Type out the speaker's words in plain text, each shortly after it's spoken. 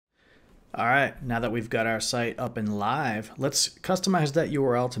All right, now that we've got our site up and live, let's customize that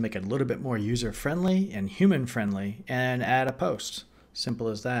URL to make it a little bit more user-friendly and human-friendly and add a post. Simple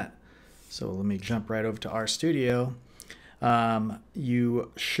as that. So let me jump right over to RStudio.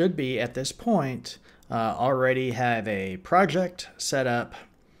 You should be, at this point, already have a project set up,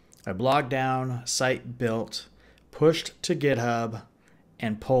 a blog down, site built, pushed to GitHub,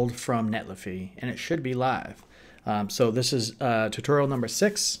 and pulled from Netlify, and it should be live. So this is tutorial number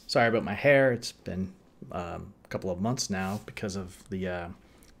 6. Sorry about my hair. It's been a couple of months now because of the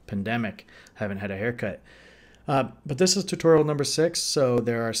pandemic. I haven't had a haircut. But this is tutorial number 6, so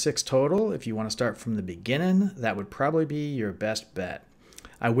there are 6 total. If you want to start from the beginning, that would probably be your best bet.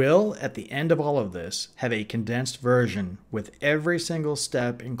 I will, at the end of all of this, have a condensed version with every single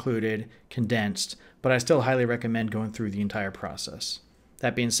step included, condensed, but I still highly recommend going through the entire process.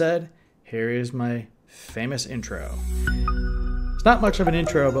 That being said, here is my famous intro. It's not much of an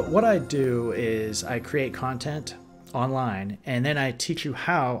intro, but what I do is I create content online and then I teach you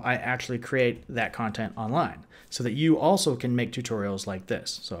how I actually create that content online so that you also can make tutorials like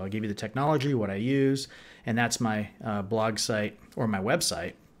this. So I'll give you the technology, what I use, and that's my blog site or my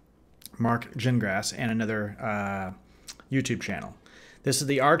website, Mark Gingras, and another YouTube channel. This is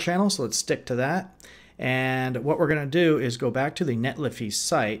the R channel, so let's stick to that. And what we're going to do is go back to the Netlify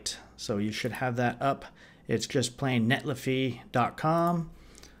site. So you should have that up. It's just plain netlify.com.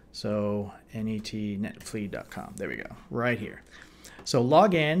 So netlify.com. There we go, right here. So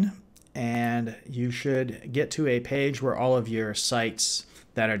log in and you should get to a page where all of your sites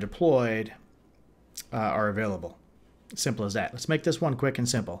that are deployed are available. Simple as that. Let's make this one quick and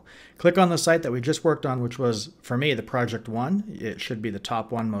simple. Click on the site that we just worked on, which was, for me, the project 1. It should be the top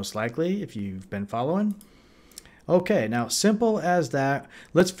one most likely if you've been following. Okay, now simple as that.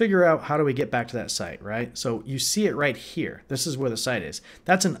 Let's figure out how do we get back to that site, right? So you see it right here. This is where the site is.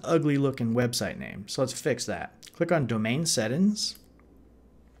 That's an ugly looking website name. So let's fix that. Click on domain settings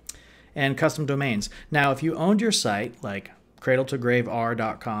and custom domains. Now, if you owned your site like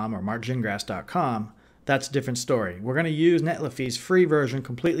cradletogravr.com or markgingras.com, that's a different story. We're going to use Netlify's free version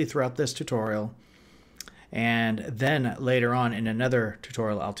completely throughout this tutorial. And then later on in another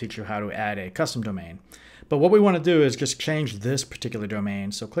tutorial, I'll teach you how to add a custom domain. But what we want to do is just change this particular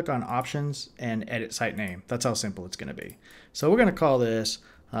domain. So click on options and edit site name. That's how simple it's going to be. So we're going to call this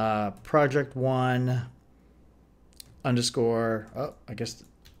project1 underscore, oh, I guess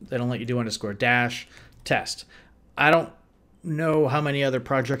they don't let you do underscore, dash test. I don't know how many other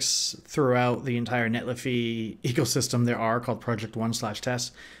projects throughout the entire Netlify ecosystem there are called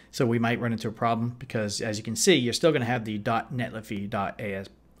project1/test. So we might run into a problem because, as you can see, you're still going to have the .netlify.as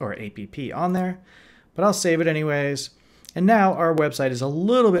or app on there. But I'll save it anyways. And now our website is a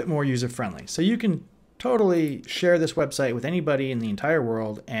little bit more user-friendly. So you can totally share this website with anybody in the entire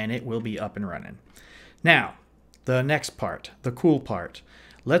world and it will be up and running. Now, the next part, the cool part.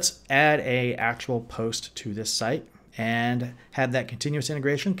 Let's add an actual post to this site and have that continuous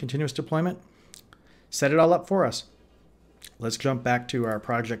integration, continuous deployment. Set it all up for us. Let's jump back to our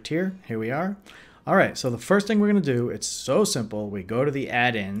project here. Here we are. All right, so the first thing we're going to do, it's so simple. We go to the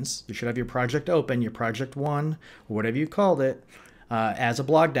add-ins. You should have your project open, your project 1, or whatever you called it, as a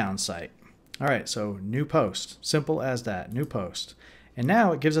blog down site. All right, so new post. Simple as that, new post. And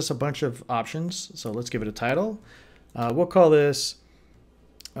now it gives us a bunch of options. So let's give it a title. We'll call this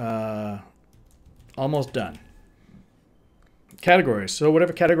Almost Done. Categories. So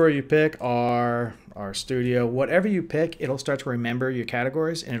whatever category you pick, RStudio, whatever you pick, it'll start to remember your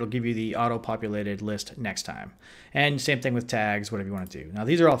categories and it'll give you the auto-populated list next time. And same thing with tags, whatever you want to do. Now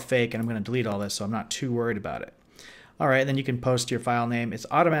these are all fake and I'm going to delete all this, so I'm not too worried about it. All right, then you can post your file name. It's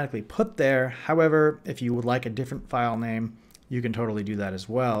automatically put there. However, if you would like a different file name, you can totally do that as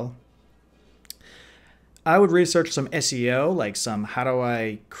well. I would research some SEO, like some how do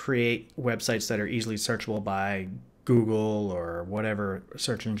I create websites that are easily searchable by Google or whatever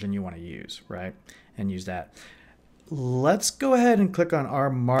search engine you want to use, right? And use that. Let's go ahead and click on R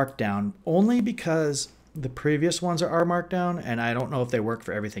Markdown only because the previous ones are R Markdown and I don't know if they work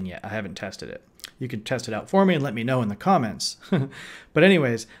for everything yet. I haven't tested it. You can test it out for me and let me know in the comments. But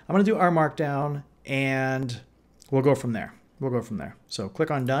anyways, I'm going to do R Markdown and we'll go from there. We'll go from there. So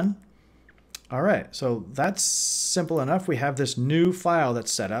click on Done. All right, so that's simple enough. We have this new file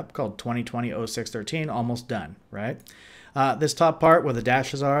that's set up called 2020-0613, almost done, right? This top part where the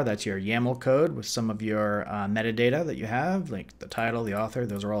dashes are, that's your YAML code with some of your metadata that you have, like the title, the author.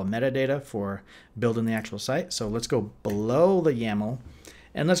 Those are all metadata for building the actual site. So let's go below the YAML,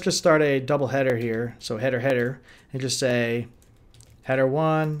 and let's just start a double header here. So header, and just say header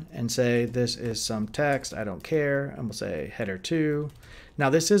 1 and say this is some text, I don't care, and we'll say header 2. Now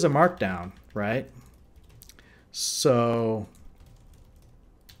this is a markdown, right? So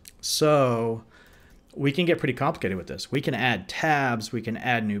we can get pretty complicated with this. We can add tabs, we can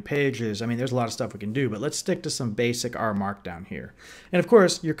add new pages. I mean, there's a lot of stuff we can do, but let's stick to some basic R markdown here. And of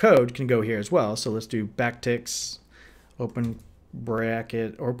course, your code can go here as well. So let's do backticks, open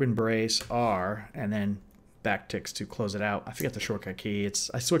bracket, open brace, R, and then backticks to close it out. I forget the shortcut key.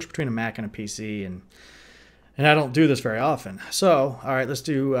 I switch between a Mac and a PC, and I don't do this very often. So, all right, let's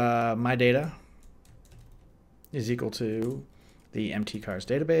do my data is equal to the mtcars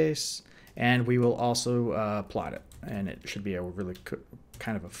database, and we will also plot it. And it should be a really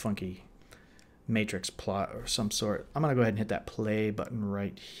kind of a funky matrix plot or some sort. I'm going to go ahead and hit that play button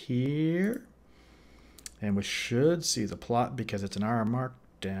right here. And we should see the plot because it's an R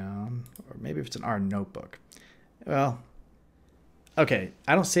markdown, or maybe if it's an R notebook. Well, okay,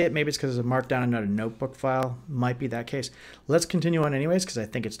 I don't see it. Maybe it's because it's a markdown and not a notebook file. Might be that case. Let's continue on anyways because I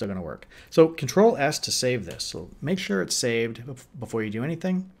think it's still going to work. So Control S to save this. So make sure it's saved before you do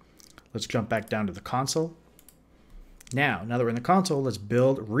anything. Let's jump back down to the console. Now that we're in the console, let's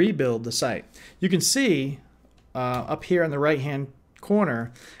rebuild the site. You can see up here on the right-hand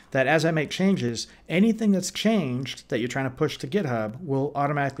corner that as I make changes, anything that's changed that you're trying to push to GitHub will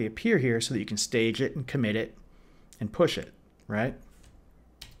automatically appear here so that you can stage it and commit it and push it, right?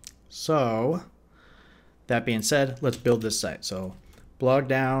 So that being said, let's build this site. So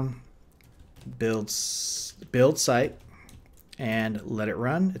Blogdown, build site, and let it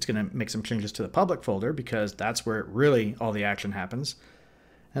run. It's going to make some changes to the public folder because that's where really all the action happens.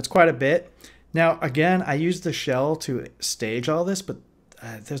 That's quite a bit. Now, again, I use the shell to stage all this, but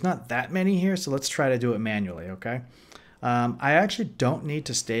there's not that many here, so let's try to do it manually, okay? I actually don't need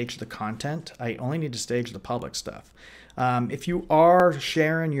to stage the content. I only need to stage the public stuff. If you are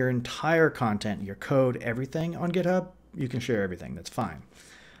sharing your entire content, your code, everything on GitHub, you can share everything. That's fine.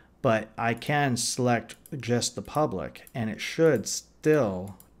 But I can select just the public, and it should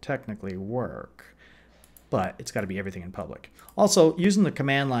still technically work. But it's got to be everything in public. Also, using the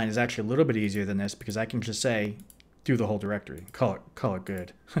command line is actually a little bit easier than this because I can just say, do the whole directory, call it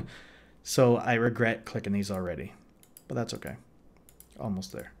good. So I regret clicking these already, but that's okay.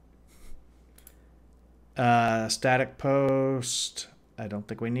 Almost there. Static post. I don't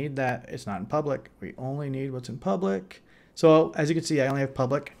think we need that. It's not in public. We only need what's in public. So as you can see, I only have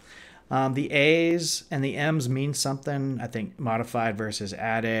public. The A's and the M's mean something. I think modified versus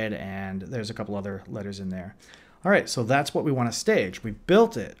added, and there's a couple other letters in there. All right, so that's what we want to stage. We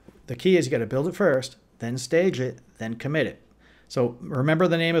built it. The key is you got to build it first, then stage it, then commit it. So remember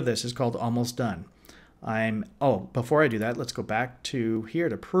the name of this is called Almost Done. Before I do that, let's go back to here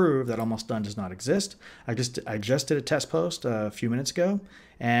to prove that Almost Done does not exist. I just did a test post a few minutes ago,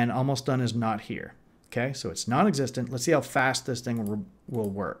 and Almost Done is not here. Okay, so it's non-existent. Let's see how fast this thing will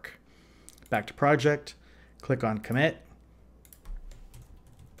work. Back to project, click on commit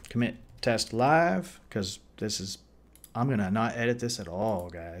test live, because I'm gonna not edit this at all,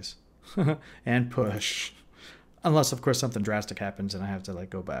 guys. And push. Unless of course something drastic happens and I have to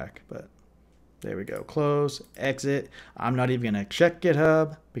go back, but there we go. Close, exit. I'm not even gonna check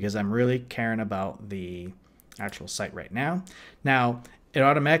GitHub because I'm really caring about the actual site right now. Now, it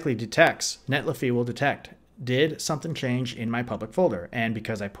automatically detects, Netlify will detect, did something change in my public folder? And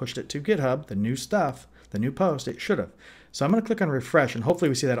because I pushed it to GitHub, the new stuff, the new post, it should have. So I'm going to click on refresh, and hopefully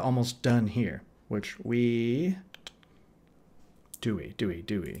we see that Almost Done here, which we do we.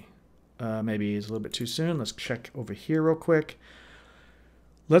 Maybe it's a little bit too soon. Let's check over here real quick.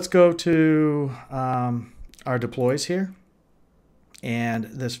 Let's go to our deploys here. And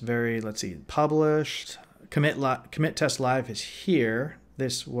this let's see, published, commit test live is here.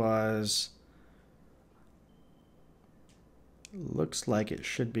 This looks like it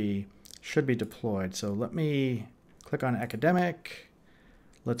should be deployed. So let me click on academic.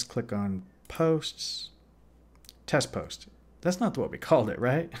 Let's click on posts, test post. That's not what we called it,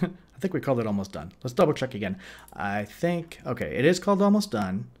 right? I think we called it Almost Done. Let's double check again. I think, okay, it is called Almost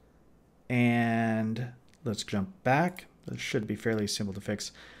Done. And let's jump back. This should be fairly simple to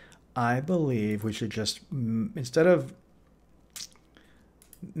fix. I believe we should just, instead of,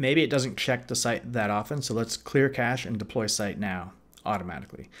 maybe it doesn't check the site that often, so let's clear cache and deploy site now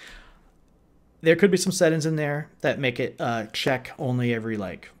automatically. There could be some settings in there that make it check only every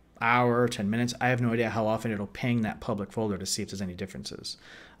hour or 10 minutes. I have no idea how often it'll ping that public folder to see if there's any differences.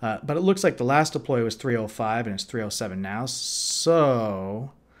 But it looks like the last deploy was 3:05 and it's 3:07 now.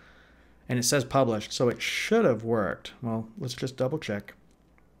 So, and it says published, so it should have worked. Well, let's just double check.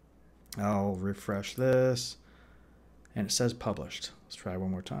 I'll refresh this and it says published. Let's try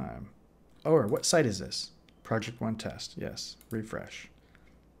one more time. Or what site is this? Project 1 test. Yes, refresh.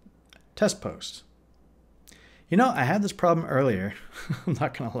 test post. You know, I had this problem earlier. I'm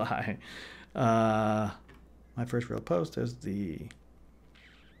not going to lie. My first real post is I'm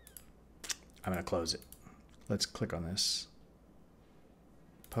going to close it. Let's click on this.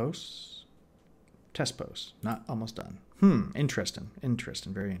 Posts, test post, not almost done. Interesting,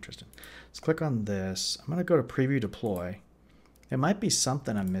 very interesting. Let's click on this. I'm going to go to preview deploy. It might be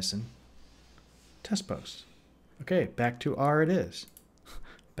something I'm missing. Test post. Okay, back to R it is.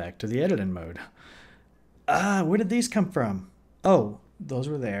 Back to the editing mode. Where did these come from? Oh, those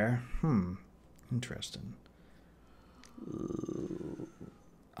were there. Interesting.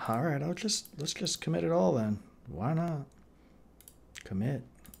 All right, let's just commit it all then. Why not? Commit,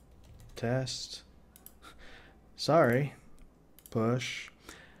 test. Sorry, push.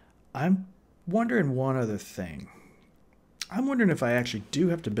 I'm wondering one other thing. I'm wondering if I actually do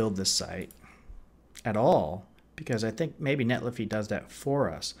have to build this site at all, because I think maybe Netlify does that for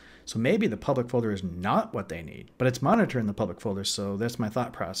us. So maybe the public folder is not what they need, but it's monitoring the public folder. So that's my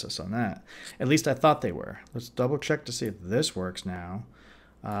thought process on that. At least I thought they were. Let's double check to see if this works now.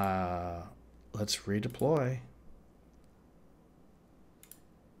 Let's redeploy.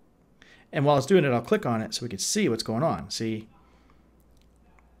 And while it's doing it, I'll click on it so we can see what's going on. See,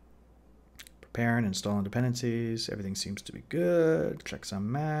 preparing, installing dependencies. Everything seems to be good. Checksum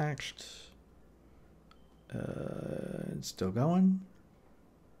matched. It's still going.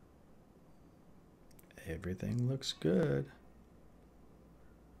 Everything looks good.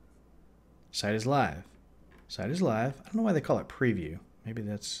 Site is live. Site is live. I don't know why they call it preview. Maybe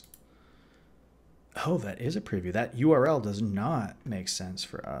that's... Oh, that is a preview. That URL does not make sense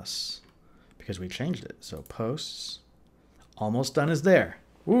for us because we changed it. So posts, almost done is there.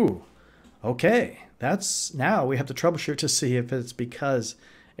 Ooh, okay. That's now we have to troubleshoot to see if it's because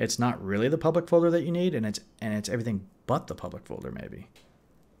it's not really the public folder that you need and it's everything but the public folder maybe.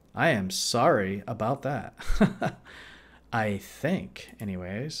 I am sorry about that. I think,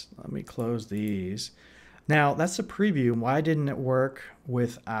 anyways. Let me close these. Now, that's a preview. Why didn't it work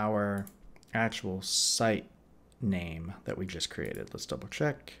with our actual site name that we just created? Let's double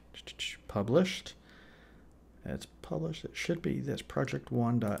check. Published. It's published. It should be this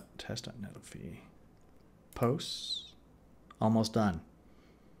project1.test.netlify. Posts. Almost done.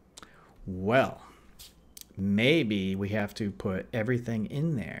 Well, maybe we have to put everything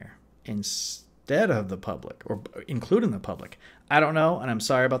in there instead of the public, or including the public. I don't know, and I'm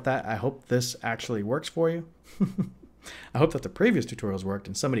sorry about that. I hope this actually works for you. I hope that the previous tutorials worked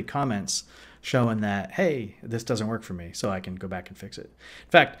and somebody comments showing that, hey, this doesn't work for me, so I can go back and fix it.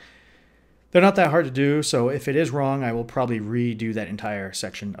 In fact, they're not that hard to do, so if it is wrong, I will probably redo that entire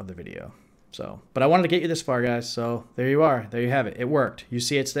section of the video. So, but I wanted to get you this far, guys, so there you are. There you have it. It worked. You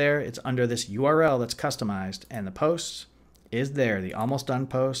see it's there. It's under this URL that's customized, and the post is there, the almost done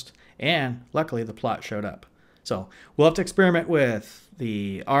post, and luckily the plot showed up. So we'll have to experiment with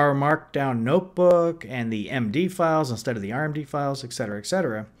the R Markdown notebook and the MD files instead of the RMD files,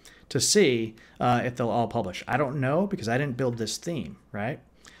 etc., to see if they'll all publish. I don't know because I didn't build this theme, right?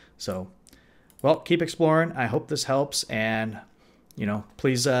 So, well, keep exploring. I hope this helps, and you know,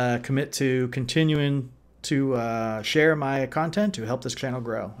 please commit to continuing to share my content to help this channel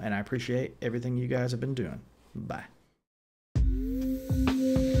grow. And I appreciate everything you guys have been doing. Bye.